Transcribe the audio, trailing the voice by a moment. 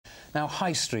Now,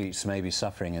 high streets may be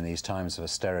suffering in these times of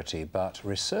austerity, but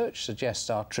research suggests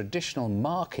our traditional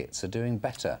markets are doing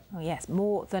better. Oh yes,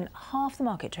 more than half the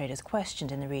market traders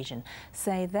questioned in the region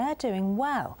say they're doing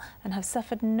well and have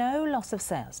suffered no loss of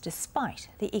sales despite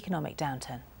the economic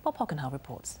downturn. Bob Hockenhull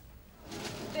reports.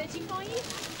 35.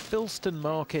 Bilston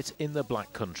Market in the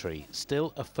Black Country,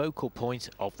 still a focal point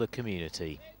of the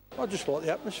community. I just like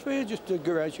the atmosphere, just to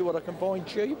go out to what I can find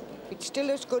cheap. It's still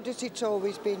as good as it's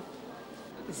always been.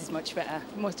 This is much better,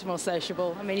 much more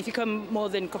sociable. I mean, if you come more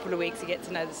than a couple of weeks, you get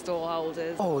to know the store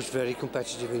holders. Oh, it's very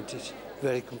competitive, isn't it?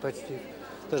 Very competitive.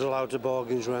 There's loads of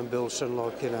bargains around Bilston,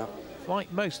 like, you know.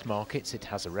 Like most markets, it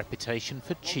has a reputation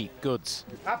for cheap goods.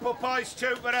 Apple pie's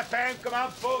 £2 for a pound, come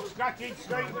on folks, Scratching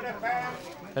Street for a pound.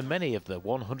 And many of the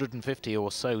 150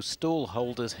 or so stall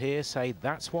holders here say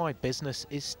that's why business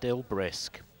is still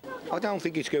brisk. I don't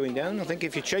think it's going down. I think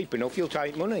if you're cheap enough, you'll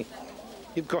take money.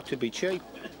 You've got to be cheap.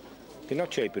 If you're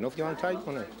not cheap enough, you won't take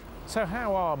money. So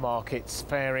how are markets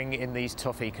faring in these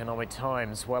tough economic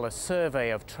times? Well, a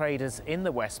survey of traders in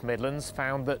the West Midlands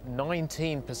found that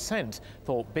 19%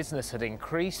 thought business had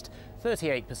increased,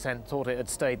 38% thought it had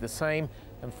stayed the same,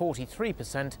 and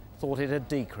 43% thought it had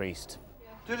decreased.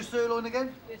 Do the sirloin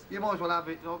again? You might as well have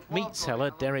it. Meat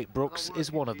seller Derek Brooks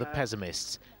is one of the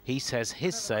pessimists. He says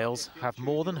his sales have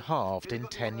more than halved in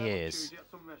 10 years.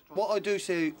 What I do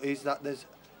see is that there's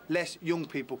less young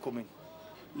people coming.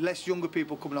 Less younger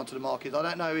people coming onto the market. I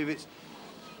don't know if it's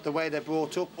the way they're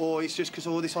brought up or it's just because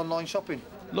of all this online shopping.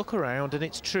 Look around and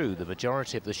it's true, the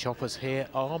majority of the shoppers here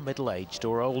are middle-aged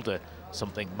or older,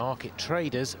 something market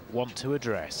traders want to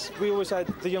address. We always say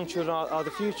the young children are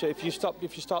the future. If you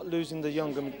start losing the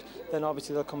younger, then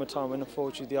obviously there'll come a time when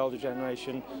unfortunately the older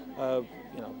generation,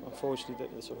 unfortunately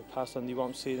they sort of pass and you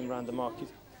won't see them around the market.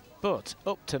 But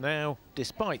up to now,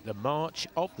 despite the march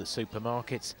of the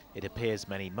supermarkets, it appears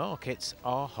many markets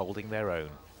are holding their own.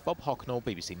 Bob Hockenhull,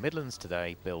 BBC Midlands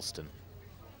Today, Bilston.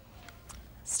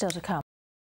 Still to come.